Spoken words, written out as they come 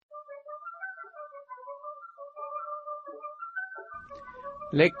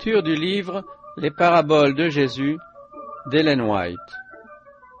Lecture du livre Les paraboles de Jésus d'Ellen White.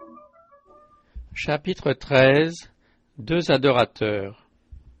 Chapitre 13. Deux adorateurs.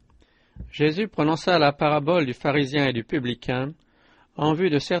 Jésus prononça la parabole du pharisien et du publicain en vue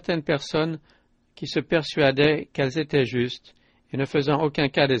de certaines personnes qui se persuadaient qu'elles étaient justes et ne faisant aucun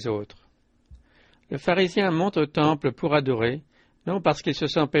cas des autres. Le pharisien monte au temple pour adorer, non parce qu'il se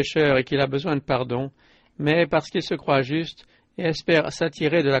sent pécheur et qu'il a besoin de pardon, mais parce qu'il se croit juste et espère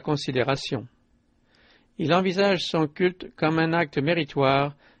s'attirer de la considération. Il envisage son culte comme un acte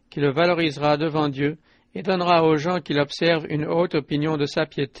méritoire qui le valorisera devant Dieu et donnera aux gens qui l'observent une haute opinion de sa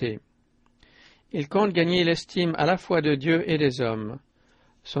piété. Il compte gagner l'estime à la fois de Dieu et des hommes.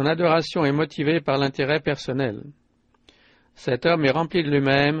 Son adoration est motivée par l'intérêt personnel. Cet homme est rempli de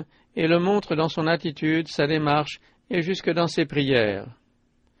lui-même et le montre dans son attitude, sa démarche et jusque dans ses prières.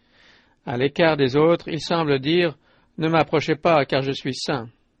 À l'écart des autres, il semble dire « Ne m'approchez pas, car je suis saint ».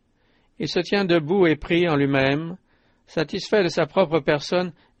 Il se tient debout et prie en lui-même. Satisfait de sa propre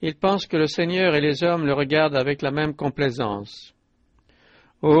personne, il pense que le Seigneur et les hommes le regardent avec la même complaisance.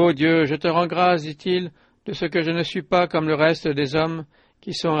 « Ô Dieu, je te rends grâce, dit-il, de ce que je ne suis pas comme le reste des hommes,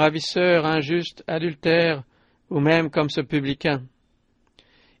 qui sont ravisseurs, injustes, adultères, ou même comme ce publicain. »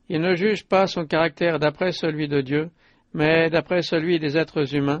 Il ne juge pas son caractère d'après celui de Dieu, mais d'après celui des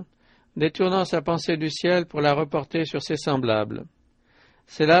êtres humains, détournant sa pensée du ciel pour la reporter sur ses semblables.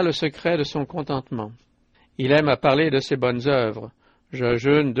 C'est là le secret de son contentement. Il aime à parler de ses bonnes œuvres. Je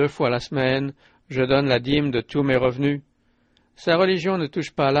jeûne 2 fois la semaine, je donne la dîme de tous mes revenus. Sa religion ne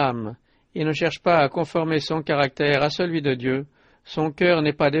touche pas l'âme. Il ne cherche pas à conformer son caractère à celui de Dieu. Son cœur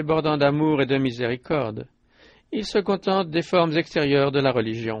n'est pas débordant d'amour et de miséricorde. Il se contente des formes extérieures de la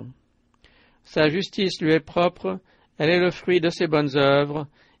religion. Sa justice lui est propre, elle est le fruit de ses bonnes œuvres.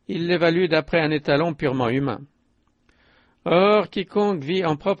 Il l'évalue d'après un étalon purement humain. Or, quiconque vit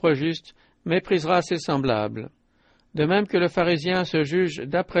en propre juste méprisera ses semblables. De même que le pharisien se juge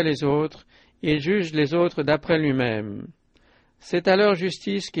d'après les autres, il juge les autres d'après lui-même. C'est à leur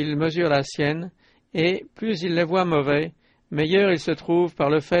justice qu'il mesure la sienne, et plus il les voit mauvais, meilleur il se trouve par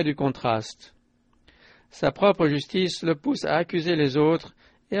le fait du contraste. Sa propre justice le pousse à accuser les autres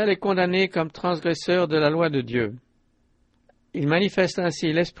et à les condamner comme transgresseurs de la loi de Dieu. Il manifeste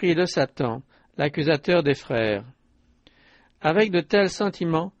ainsi l'esprit de Satan, l'accusateur des frères. Avec de tels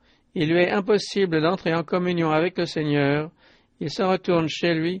sentiments, il lui est impossible d'entrer en communion avec le Seigneur, il se retourne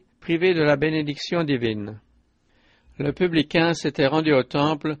chez lui, privé de la bénédiction divine. Le publicain s'était rendu au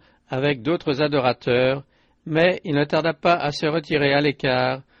temple avec d'autres adorateurs, mais il ne tarda pas à se retirer à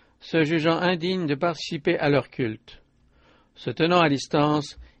l'écart, se jugeant indigne de participer à leur culte. Se tenant à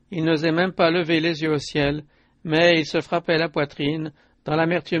distance, il n'osait même pas lever les yeux au ciel, mais il se frappait la poitrine dans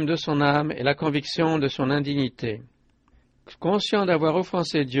l'amertume de son âme et la conviction de son indignité. Conscient d'avoir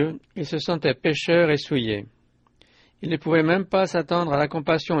offensé Dieu, il se sentait pécheur et souillé. Il ne pouvait même pas s'attendre à la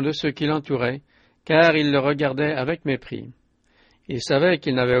compassion de ceux qui l'entouraient, car il le regardait avec mépris. Il savait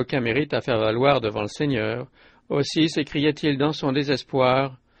qu'il n'avait aucun mérite à faire valoir devant le Seigneur, aussi s'écriait-il dans son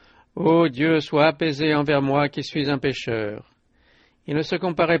désespoir, « Ô Dieu, sois apaisé envers moi qui suis un pécheur. » Il ne se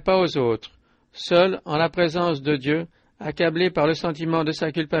comparait pas aux autres. Seul, en la présence de Dieu, accablé par le sentiment de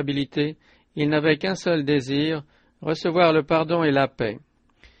sa culpabilité, il n'avait qu'un seul désir, recevoir le pardon et la paix.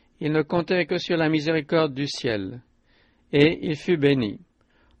 Il ne comptait que sur la miséricorde du ciel. Et il fut béni.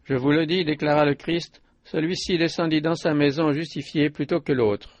 Je vous le dis, déclara le Christ, celui-ci descendit dans sa maison justifié plutôt que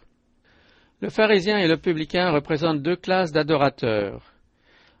l'autre. Le pharisien et le publicain représentent 2 classes d'adorateurs.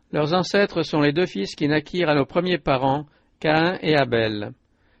 Leurs ancêtres sont les 2 fils qui naquirent à nos premiers parents, Caïn et Abel.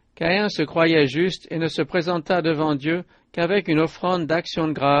 Caïn se croyait juste et ne se présenta devant Dieu qu'avec une offrande d'action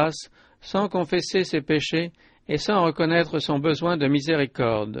de grâce, sans confesser ses péchés et sans reconnaître son besoin de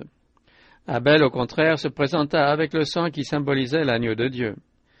miséricorde. Abel, au contraire, se présenta avec le sang qui symbolisait l'agneau de Dieu.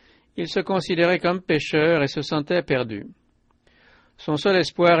 Il se considérait comme pécheur et se sentait perdu. Son seul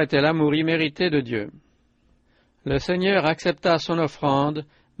espoir était l'amour immérité de Dieu. Le Seigneur accepta son offrande,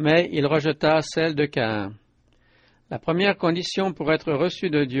 mais il rejeta celle de Caïn. La première condition pour être reçu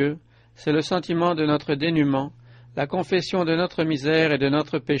de Dieu, c'est le sentiment de notre dénuement, la confession de notre misère et de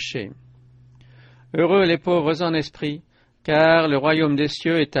notre péché. Heureux les pauvres en esprit, car le royaume des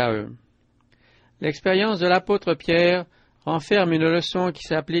cieux est à eux. L'expérience de l'apôtre Pierre renferme une leçon qui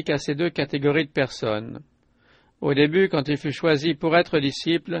s'applique à ces 2 catégories de personnes. Au début, quand il fut choisi pour être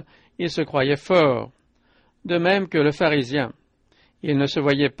disciple, il se croyait fort, de même que le pharisien. Il ne se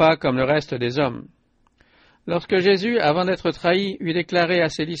voyait pas comme le reste des hommes. Lorsque Jésus, avant d'être trahi, eut déclaré à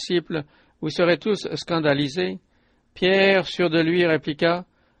ses disciples « Vous serez tous scandalisés », Pierre, sûr de lui, répliqua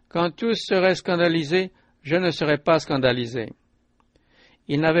 « Quand tous seraient scandalisés, je ne serai pas scandalisé. »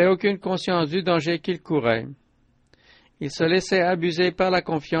 Il n'avait aucune conscience du danger qu'il courait. Il se laissait abuser par la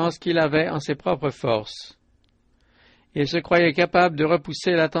confiance qu'il avait en ses propres forces. Il se croyait capable de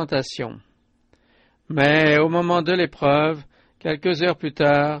repousser la tentation. Mais au moment de l'épreuve, quelques heures plus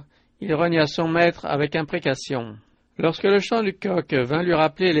tard, il renia son maître avec imprécation. Lorsque le chant du coq vint lui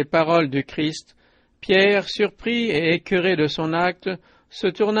rappeler les paroles du Christ, Pierre, surpris et écœuré de son acte, se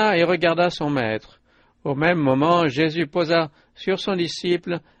tourna et regarda son maître. Au même moment, Jésus posa sur son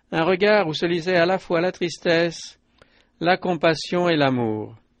disciple un regard où se lisait à la fois la tristesse, la compassion et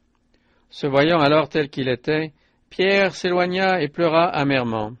l'amour. Se voyant alors tel qu'il était, Pierre s'éloigna et pleura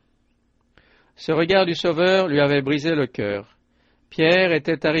amèrement. Ce regard du Sauveur lui avait brisé le cœur. Pierre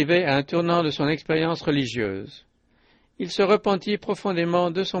était arrivé à un tournant de son expérience religieuse. Il se repentit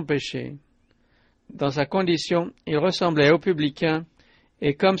profondément de son péché. Dans sa condition, il ressemblait au publicain,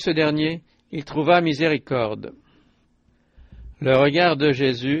 et comme ce dernier, il trouva miséricorde. Le regard de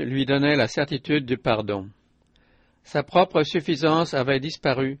Jésus lui donnait la certitude du pardon. Sa propre suffisance avait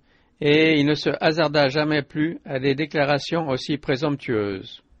disparu, et il ne se hasarda jamais plus à des déclarations aussi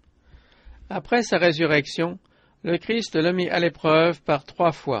présomptueuses. Après sa résurrection, le Christ le mit à l'épreuve par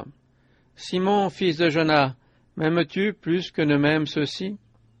 3 fois. « Simon, fils de Jonas, m'aimes-tu plus que ne m'aiment ceux-ci »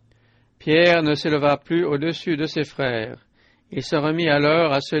 Pierre ne s'éleva plus au-dessus de ses frères. Il se remit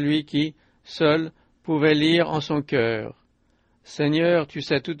alors à celui qui, seul, pouvait lire en son cœur. « Seigneur, tu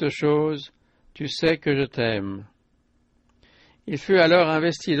sais toutes choses, tu sais que je t'aime. » Il fut alors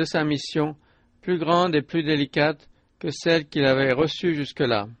investi de sa mission, plus grande et plus délicate que celle qu'il avait reçue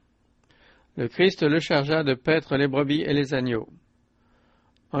jusque-là. Le Christ le chargea de paître les brebis et les agneaux.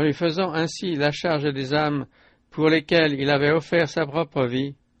 En lui faisant ainsi la charge des âmes pour lesquelles il avait offert sa propre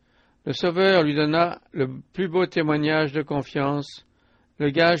vie, le Sauveur lui donna le plus beau témoignage de confiance, le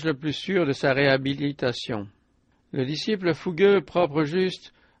gage le plus sûr de sa réhabilitation. Le disciple fougueux, propre,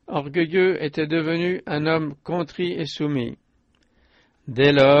 juste, orgueilleux était devenu un homme contrit et soumis.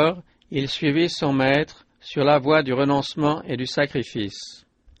 Dès lors, il suivit son maître sur la voie du renoncement et du sacrifice.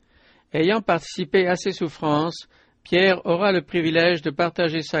 Ayant participé à ses souffrances, Pierre aura le privilège de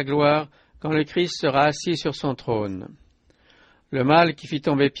partager sa gloire quand le Christ sera assis sur son trône. Le mal qui fit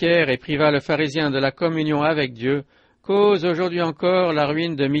tomber Pierre et priva le pharisien de la communion avec Dieu cause aujourd'hui encore la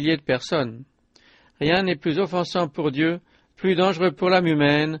ruine de milliers de personnes. Rien n'est plus offensant pour Dieu, plus dangereux pour l'âme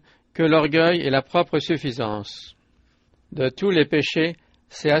humaine que l'orgueil et la propre suffisance. De tous les péchés,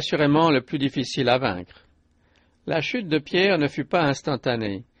 c'est assurément le plus difficile à vaincre. La chute de Pierre ne fut pas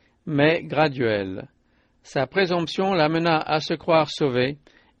instantanée, mais graduelle. Sa présomption l'amena à se croire sauvé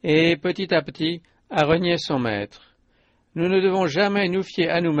et, petit à petit, à renier son maître. Nous ne devons jamais nous fier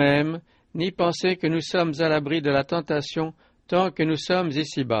à nous-mêmes, ni penser que nous sommes à l'abri de la tentation tant que nous sommes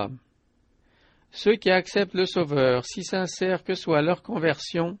ici-bas. Ceux qui acceptent le Sauveur, si sincère que soit leur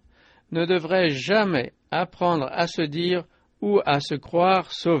conversion, ne devraient jamais apprendre à se dire ou à se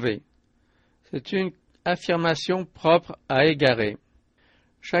croire sauvés. C'est une affirmation propre à égarer.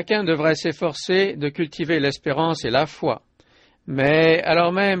 Chacun devrait s'efforcer de cultiver l'espérance et la foi. Mais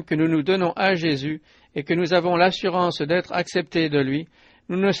alors même que nous nous donnons à Jésus et que nous avons l'assurance d'être acceptés de lui,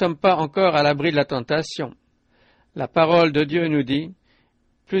 nous ne sommes pas encore à l'abri de la tentation. La parole de Dieu nous dit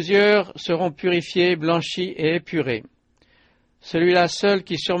 « Plusieurs seront purifiés, blanchis et épurés. Celui-là seul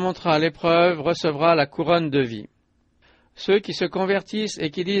qui surmontera l'épreuve recevra la couronne de vie. » Ceux qui se convertissent et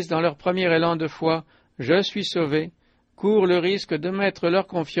qui disent dans leur premier élan de foi « Je suis sauvé » courent le risque de mettre leur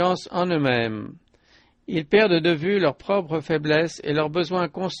confiance en eux-mêmes. Ils perdent de vue leur propre faiblesse et leur besoin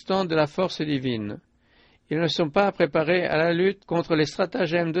constant de la force divine. Ils ne sont pas préparés à la lutte contre les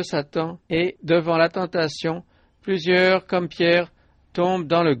stratagèmes de Satan et, devant la tentation, plusieurs, comme Pierre, tombent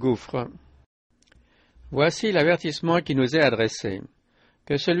dans le gouffre. Voici l'avertissement qui nous est adressé.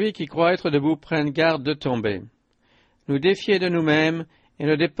 Que celui qui croit être debout prenne garde de tomber. Nous défier de nous-mêmes et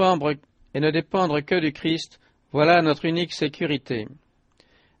ne dépendre que du Christ, voilà notre unique sécurité.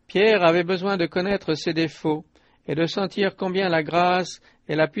 Pierre avait besoin de connaître ses défauts et de sentir combien la grâce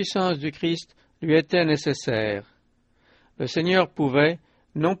et la puissance du Christ lui étaient nécessaires. Le Seigneur pouvait,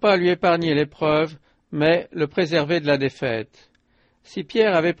 non pas lui épargner l'épreuve, mais le préserver de la défaite. Si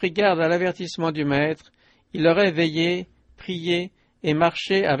Pierre avait pris garde à l'avertissement du Maître, il aurait veillé, prié et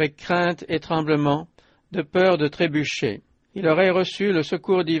marché avec crainte et tremblement, de peur de trébucher. Il aurait reçu le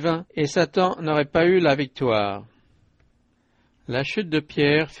secours divin et Satan n'aurait pas eu la victoire. La chute de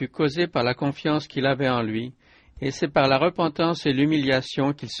Pierre fut causée par la confiance qu'il avait en lui, et c'est par la repentance et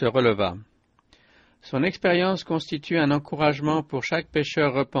l'humiliation qu'il se releva. Son expérience constitue un encouragement pour chaque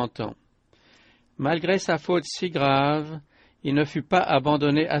pécheur repentant. Malgré sa faute si grave, il ne fut pas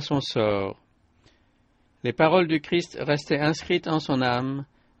abandonné à son sort. Les paroles du Christ restaient inscrites en son âme.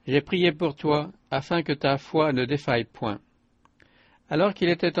 « J'ai prié pour toi, afin que ta foi ne défaille point. » Alors qu'il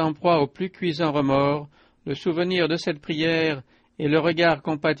était en proie au plus cuisant remords, le souvenir de cette prière et le regard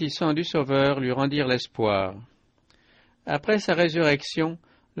compatissant du Sauveur lui rendirent l'espoir. Après sa résurrection,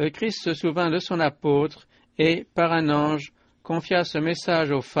 le Christ se souvint de son apôtre et, par un ange, confia ce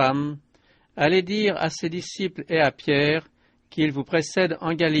message aux femmes. « Allez dire à ses disciples et à Pierre qu'il vous précède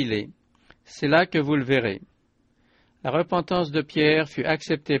en Galilée. C'est là que vous le verrez. » La repentance de Pierre fut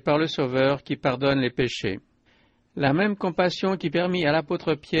acceptée par le Sauveur qui pardonne les péchés. La même compassion qui permit à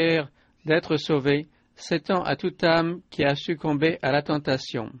l'apôtre Pierre d'être sauvé s'étend à toute âme qui a succombé à la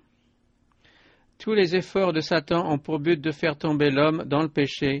tentation. Tous les efforts de Satan ont pour but de faire tomber l'homme dans le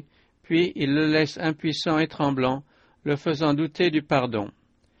péché, puis il le laisse impuissant et tremblant, le faisant douter du pardon.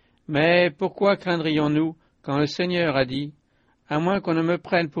 Mais pourquoi craindrions-nous quand le Seigneur a dit « À moins qu'on ne me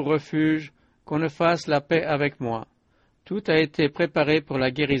prenne pour refuge, qu'on ne fasse la paix avec moi. Tout a été préparé pour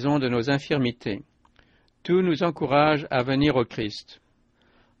la guérison de nos infirmités. » Tout nous encourage à venir au Christ.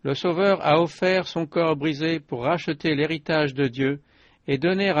 Le Sauveur a offert son corps brisé pour racheter l'héritage de Dieu et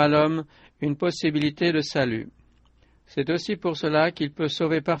donner à l'homme une possibilité de salut. C'est aussi pour cela qu'il peut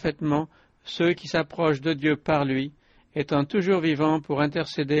sauver parfaitement ceux qui s'approchent de Dieu par lui, étant toujours vivant pour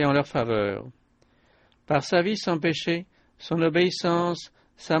intercéder en leur faveur. Par sa vie sans péché, son obéissance,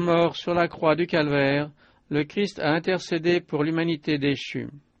 sa mort sur la croix du Calvaire, le Christ a intercédé pour l'humanité déchue.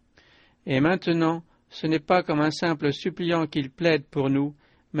 Et maintenant, ce n'est pas comme un simple suppliant qu'il plaide pour nous,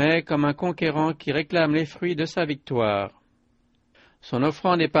 mais comme un conquérant qui réclame les fruits de sa victoire. Son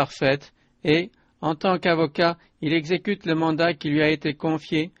offrande est parfaite et, en tant qu'avocat, il exécute le mandat qui lui a été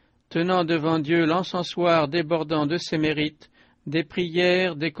confié, tenant devant Dieu l'encensoir débordant de ses mérites, des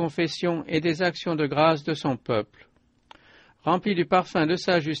prières, des confessions et des actions de grâce de son peuple. Remplie du parfum de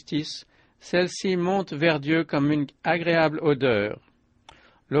sa justice, celle-ci monte vers Dieu comme une agréable odeur.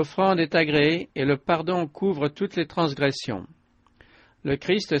 L'offrande est agréée et le pardon couvre toutes les transgressions. Le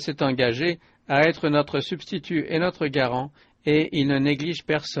Christ s'est engagé à être notre substitut et notre garant, et il ne néglige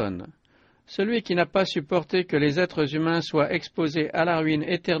personne. Celui qui n'a pas supporté que les êtres humains soient exposés à la ruine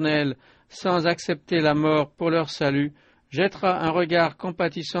éternelle sans accepter la mort pour leur salut, jettera un regard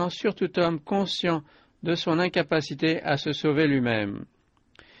compatissant sur tout homme conscient de son incapacité à se sauver lui-même.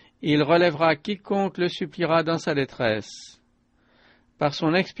 Il relèvera quiconque le suppliera dans sa détresse. Par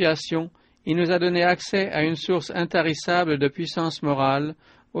son expiation, il nous a donné accès à une source intarissable de puissance morale.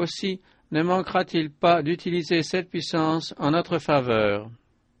 Aussi, ne manquera-t-il pas d'utiliser cette puissance en notre faveur.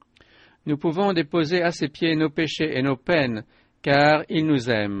 Nous pouvons déposer à ses pieds nos péchés et nos peines, car il nous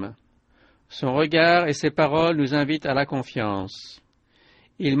aime. Son regard et ses paroles nous invitent à la confiance.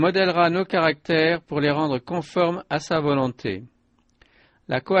 Il modèlera nos caractères pour les rendre conformes à sa volonté.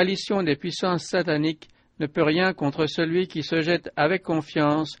 La coalition des puissances sataniques ne peut rien contre celui qui se jette avec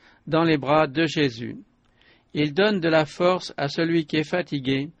confiance dans les bras de Jésus. Il donne de la force à celui qui est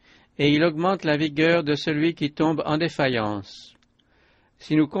fatigué, et il augmente la vigueur de celui qui tombe en défaillance.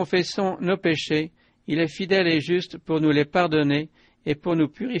 Si nous confessons nos péchés, il est fidèle et juste pour nous les pardonner et pour nous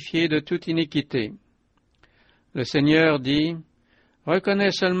purifier de toute iniquité. Le Seigneur dit, «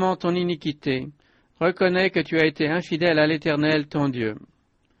 Reconnais seulement ton iniquité, reconnais que tu as été infidèle à l'Éternel ton Dieu.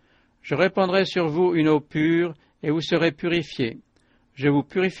 Je répandrai sur vous une eau pure, et vous serez purifiés. Je vous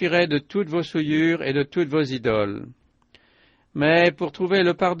purifierai de toutes vos souillures et de toutes vos idoles. » Mais pour trouver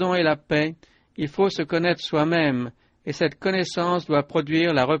le pardon et la paix, il faut se connaître soi-même, et cette connaissance doit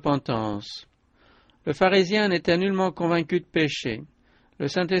produire la repentance. Le pharisien n'était nullement convaincu de péché. Le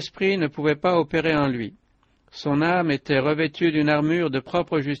Saint-Esprit ne pouvait pas opérer en lui. Son âme était revêtue d'une armure de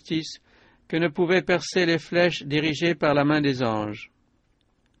propre justice que ne pouvaient percer les flèches dirigées par la main des anges.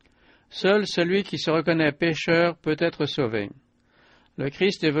 Seul celui qui se reconnaît pécheur peut être sauvé. Le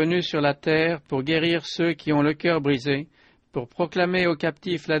Christ est venu sur la terre pour guérir ceux qui ont le cœur brisé, pour proclamer aux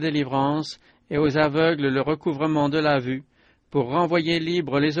captifs la délivrance et aux aveugles le recouvrement de la vue, pour renvoyer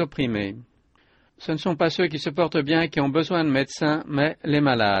libres les opprimés. Ce ne sont pas ceux qui se portent bien qui ont besoin de médecins, mais les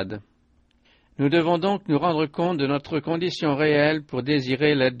malades. Nous devons donc nous rendre compte de notre condition réelle pour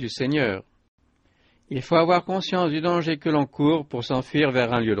désirer l'aide du Seigneur. Il faut avoir conscience du danger que l'on court pour s'enfuir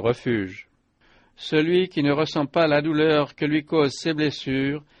vers un lieu de refuge. Celui qui ne ressent pas la douleur que lui causent ses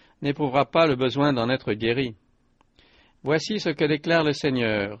blessures n'éprouvera pas le besoin d'en être guéri. Voici ce que déclare le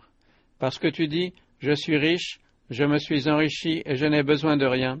Seigneur. Parce que tu dis, je suis riche, je me suis enrichi et je n'ai besoin de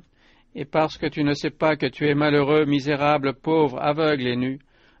rien, et parce que tu ne sais pas que tu es malheureux, misérable, pauvre, aveugle et nu,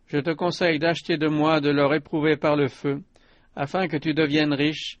 je te conseille d'acheter de moi de l'or éprouvé par le feu, afin que tu deviennes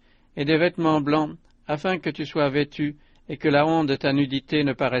riche, et des vêtements blancs, afin que tu sois vêtu, et que la honte de ta nudité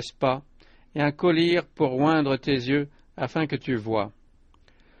ne paraisse pas, et un collier pour oindre tes yeux, afin que tu voies.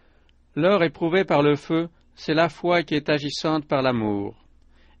 L'or éprouvé par le feu, c'est la foi qui est agissante par l'amour.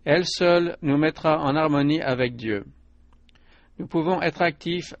 Elle seule nous mettra en harmonie avec Dieu. Nous pouvons être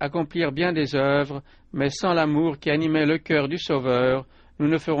actifs, accomplir bien des œuvres, mais sans l'amour qui animait le cœur du Sauveur, nous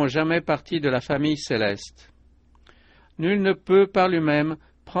ne ferons jamais partie de la famille céleste. Nul ne peut par lui-même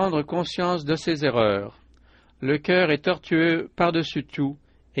prendre conscience de ses erreurs. Le cœur est tortueux par-dessus tout,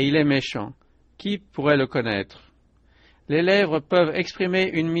 et il est méchant. Qui pourrait le connaître? Les lèvres peuvent exprimer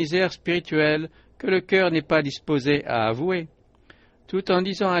une misère spirituelle que le cœur n'est pas disposé à avouer. Tout en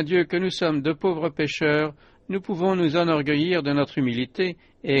disant à Dieu que nous sommes de pauvres pécheurs, nous pouvons nous enorgueillir de notre humilité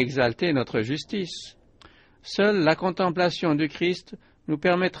et exalter notre justice. Seule la contemplation du Christ nous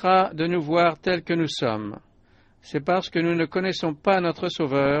permettra de nous voir tels que nous sommes. C'est parce que nous ne connaissons pas notre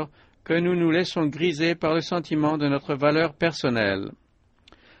Sauveur que nous nous laissons griser par le sentiment de notre valeur personnelle.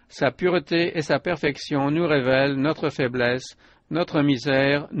 Sa pureté et sa perfection nous révèlent notre faiblesse, notre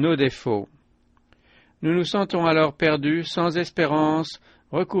misère, nos défauts. Nous nous sentons alors perdus, sans espérance,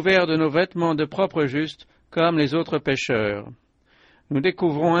 recouverts de nos vêtements de propre juste, comme les autres pécheurs. Nous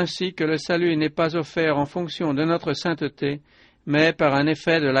découvrons ainsi que le salut n'est pas offert en fonction de notre sainteté, mais par un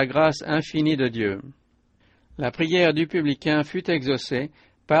effet de la grâce infinie de Dieu. La prière du publicain fut exaucée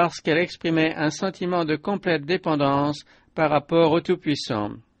parce qu'elle exprimait un sentiment de complète dépendance par rapport au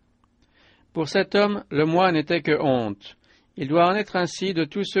Tout-Puissant. Pour cet homme, le moi n'était que honte. Il doit en être ainsi de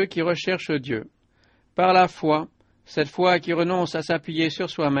tous ceux qui recherchent Dieu. Par la foi, cette foi qui renonce à s'appuyer sur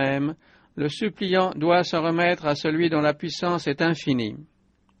soi-même, le suppliant doit s'en remettre à celui dont la puissance est infinie.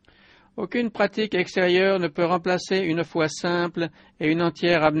 Aucune pratique extérieure ne peut remplacer une foi simple et une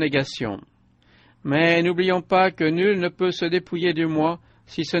entière abnégation. Mais n'oublions pas que nul ne peut se dépouiller du moi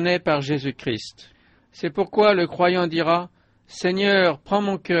si ce n'est par Jésus-Christ. C'est pourquoi le croyant dira « Seigneur, prends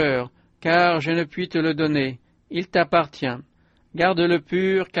mon cœur, car je ne puis te le donner. Il t'appartient. Garde-le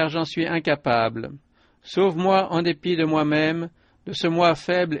pur, car j'en suis incapable. Sauve-moi en dépit de moi-même, de ce moi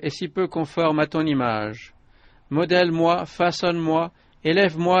faible et si peu conforme à ton image. Modèle-moi, façonne-moi,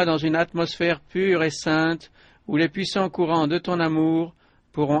 élève-moi dans une atmosphère pure et sainte, où les puissants courants de ton amour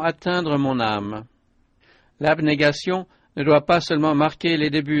pourront atteindre mon âme. » L'abnégation ne doit pas seulement marquer les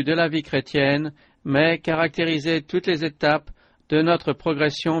débuts de la vie chrétienne, mais caractériser toutes les étapes de notre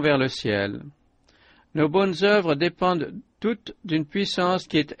progression vers le ciel. Nos bonnes œuvres dépendent toutes d'une puissance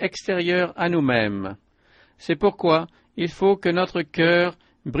qui est extérieure à nous-mêmes. C'est pourquoi il faut que notre cœur,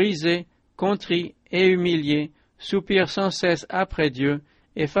 brisé, contrit et humilié, soupire sans cesse après Dieu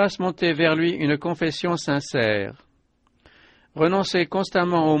et fasse monter vers lui une confession sincère. Renoncer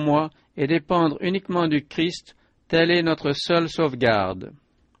constamment au moi et dépendre uniquement du Christ, telle est notre seule sauvegarde.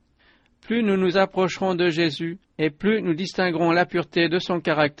 Plus nous nous approcherons de Jésus et plus nous distinguerons la pureté de son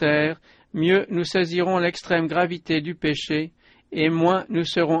caractère, mieux nous saisirons l'extrême gravité du péché et moins nous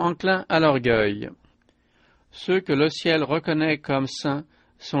serons enclins à l'orgueil. Ceux que le ciel reconnaît comme saints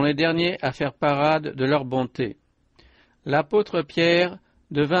sont les derniers à faire parade de leur bonté. L'apôtre Pierre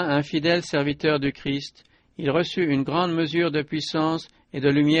devint un fidèle serviteur du Christ. Il reçut une grande mesure de puissance et de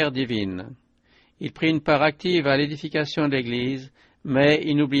lumière divine. Il prit une part active à l'édification de l'Église, mais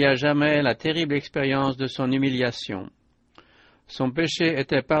il n'oublia jamais la terrible expérience de son humiliation. Son péché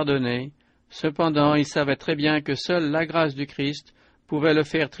était pardonné, cependant il savait très bien que seule la grâce du Christ pouvait le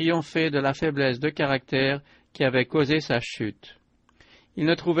faire triompher de la faiblesse de caractère qui avait causé sa chute. Il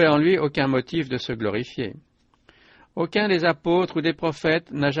ne trouvait en lui aucun motif de se glorifier. Aucun des apôtres ou des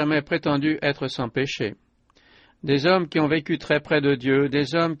prophètes n'a jamais prétendu être sans péché. Des hommes qui ont vécu très près de Dieu,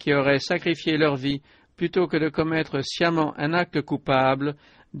 des hommes qui auraient sacrifié leur vie plutôt que de commettre sciemment un acte coupable,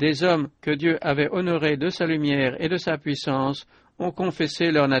 des hommes que Dieu avait honorés de sa lumière et de sa puissance, ont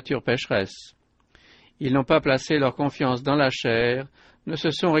confessé leur nature pécheresse. Ils n'ont pas placé leur confiance dans la chair, ne se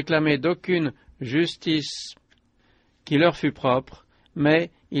sont réclamés d'aucune justice qui leur fût propre, mais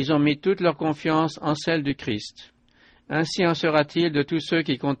ils ont mis toute leur confiance en celle du Christ. Ainsi en sera-t-il de tous ceux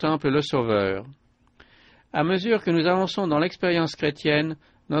qui contemplent le Sauveur. À mesure que nous avançons dans l'expérience chrétienne,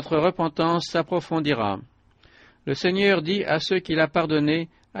 notre repentance s'approfondira. Le Seigneur dit à ceux qu'il a pardonnés,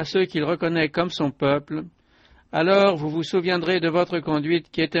 à ceux qu'il reconnaît comme son peuple, « Alors vous vous souviendrez de votre conduite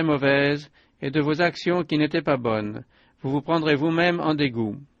qui était mauvaise et de vos actions qui n'étaient pas bonnes. Vous vous prendrez vous-même en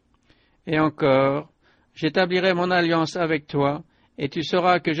dégoût. Et encore, j'établirai mon alliance avec toi, et tu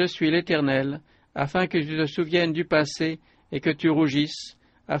sauras que je suis l'Éternel, afin que tu te souviennes du passé et que tu rougisses,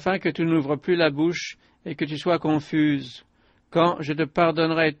 afin que tu n'ouvres plus la bouche et que tu sois confuse, quand je te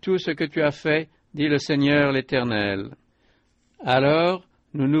pardonnerai tout ce que tu as fait, dit le Seigneur l'Éternel. Alors,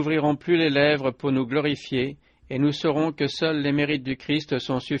 nous n'ouvrirons plus les lèvres pour nous glorifier, et nous saurons que seuls les mérites du Christ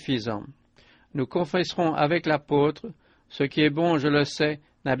sont suffisants. nous confesserons avec l'apôtre, « Ce qui est bon, je le sais,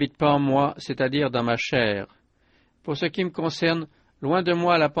 n'habite pas en moi, c'est-à-dire dans ma chair. » Pour ce qui me concerne, loin de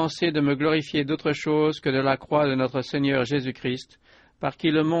moi la pensée de me glorifier d'autre chose que de la croix de notre Seigneur Jésus-Christ, par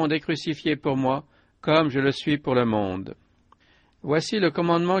qui le monde est crucifié pour moi, comme je le suis pour le monde. Voici le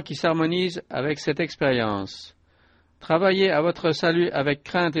commandement qui s'harmonise avec cette expérience. Travaillez à votre salut avec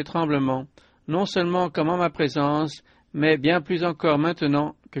crainte et tremblement, non seulement comme en ma présence, mais bien plus encore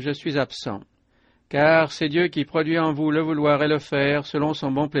maintenant que je suis absent. Car c'est Dieu qui produit en vous le vouloir et le faire selon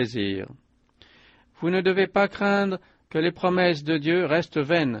son bon plaisir. Vous ne devez pas craindre que les promesses de Dieu restent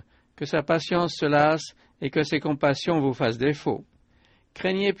vaines, que sa patience se lasse et que ses compassions vous fassent défaut.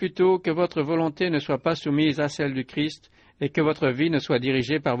 Craignez plutôt que votre volonté ne soit pas soumise à celle du Christ et que votre vie ne soit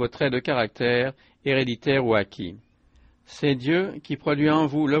dirigée par vos traits de caractère, héréditaires ou acquis. C'est Dieu qui produit en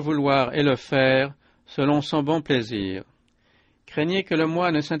vous le vouloir et le faire selon son bon plaisir. Craignez que le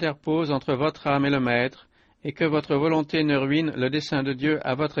moi ne s'interpose entre votre âme et le Maître et que votre volonté ne ruine le dessein de Dieu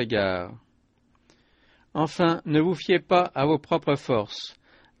à votre égard. Enfin, ne vous fiez pas à vos propres forces.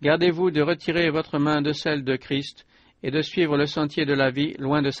 Gardez-vous de retirer votre main de celle de Christ et de suivre le sentier de la vie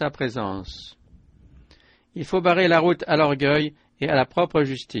loin de sa présence. Il faut barrer la route à l'orgueil et à la propre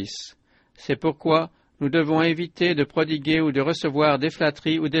justice. C'est pourquoi nous devons éviter de prodiguer ou de recevoir des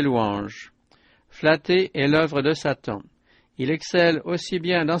flatteries ou des louanges. Flatter est l'œuvre de Satan. Il excelle aussi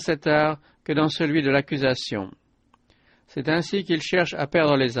bien dans cet art que dans celui de l'accusation. C'est ainsi qu'il cherche à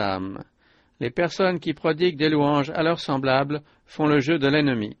perdre les âmes. Les personnes qui prodiguent des louanges à leurs semblables font le jeu de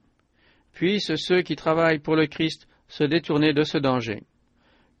l'ennemi. Puissent ceux qui travaillent pour le Christ se détourner de ce danger.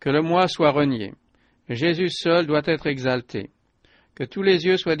 Que le moi soit renié. Jésus seul doit être exalté. Que tous les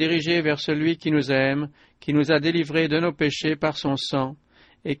yeux soient dirigés vers celui qui nous aime, qui nous a délivrés de nos péchés par son sang,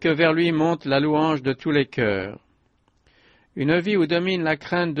 et que vers lui monte la louange de tous les cœurs. Une vie où domine la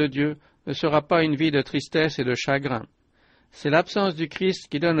crainte de Dieu ne sera pas une vie de tristesse et de chagrin. C'est l'absence du Christ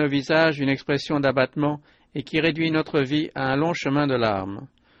qui donne au visage une expression d'abattement et qui réduit notre vie à un long chemin de larmes.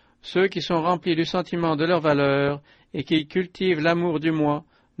 Ceux qui sont remplis du sentiment de leur valeur et qui cultivent l'amour du moi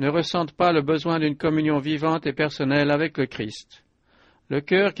ne ressentent pas le besoin d'une communion vivante et personnelle avec le Christ. Le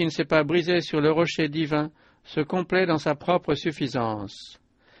cœur qui ne s'est pas brisé sur le rocher divin se complaît dans sa propre suffisance.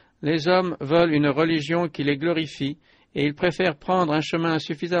 Les hommes veulent une religion qui les glorifie et ils préfèrent prendre un chemin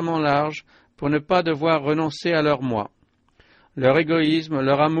suffisamment large pour ne pas devoir renoncer à leur moi. Leur égoïsme,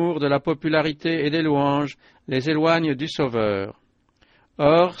 leur amour de la popularité et des louanges les éloignent du Sauveur.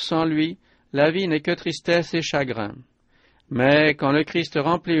 Or, sans lui, la vie n'est que tristesse et chagrin. Mais quand le Christ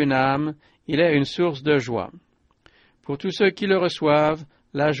remplit une âme, il est une source de joie. Pour tous ceux qui le reçoivent,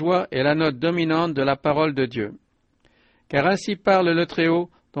 la joie est la note dominante de la parole de Dieu. Car ainsi parle le Très-Haut,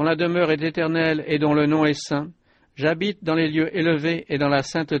 dont la demeure est éternelle et dont le nom est saint. J'habite dans les lieux élevés et dans la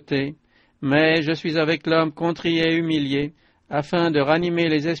sainteté, mais je suis avec l'homme contrit et humilié, afin de ranimer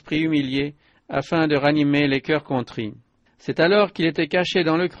les esprits humiliés, afin de ranimer les cœurs contrits. C'est alors qu'il était caché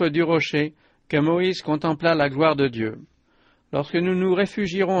dans le creux du rocher que Moïse contempla la gloire de Dieu. Lorsque nous nous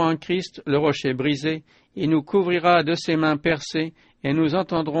réfugierons en Christ, le rocher brisé, il nous couvrira de ses mains percées et nous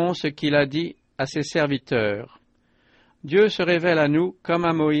entendrons ce qu'il a dit à ses serviteurs. Dieu se révèle à nous comme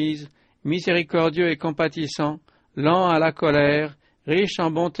à Moïse, miséricordieux et compatissant, lent à la colère, riche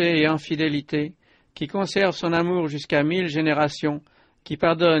en bonté et en fidélité, qui conserve son amour jusqu'à 1000 générations, qui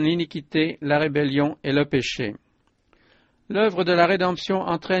pardonne l'iniquité, la rébellion et le péché. L'œuvre de la rédemption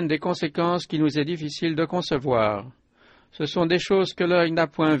entraîne des conséquences qu'il nous est difficile de concevoir. Ce sont des choses que l'œil n'a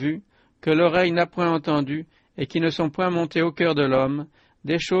point vues, que l'oreille n'a point entendues, et qui ne sont point montées au cœur de l'homme,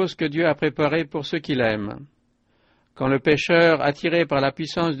 des choses que Dieu a préparées pour ceux qui l'aiment. Quand le pécheur, attiré par la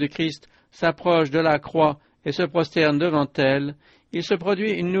puissance du Christ, s'approche de la croix et se prosterne devant elle, il se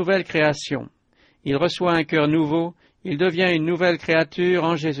produit une nouvelle création. Il reçoit un cœur nouveau, il devient une nouvelle créature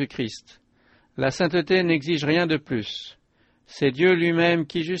en Jésus-Christ. La sainteté n'exige rien de plus. C'est Dieu lui-même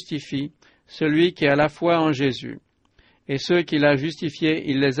qui justifie, celui qui a la foi en Jésus. Et ceux qu'il a justifiés,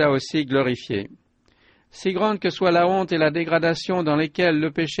 il les a aussi glorifiés. Si grande que soit la honte et la dégradation dans lesquelles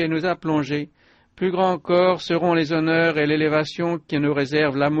le péché nous a plongés, plus grands encore seront les honneurs et l'élévation qui nous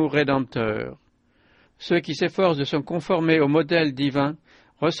réserve l'amour rédempteur. Ceux qui s'efforcent de se conformer au modèle divin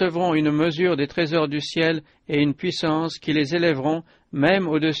recevront une mesure des trésors du ciel et une puissance qui les élèveront même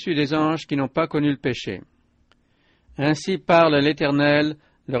au-dessus des anges qui n'ont pas connu le péché. Ainsi parle l'Éternel,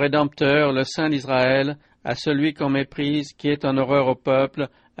 le Rédempteur, le Saint d'Israël, à celui qu'on méprise, qui est en horreur au peuple,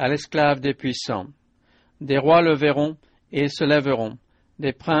 à l'esclave des puissants. Des rois le verront, et ils se lèveront,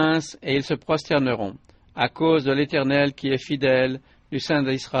 des princes, et ils se prosterneront, à cause de l'Éternel qui est fidèle, du Saint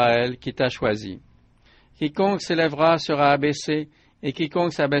d'Israël qui t'a choisi. Quiconque s'élèvera sera abaissé, et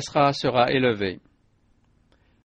quiconque s'abaissera sera élevé.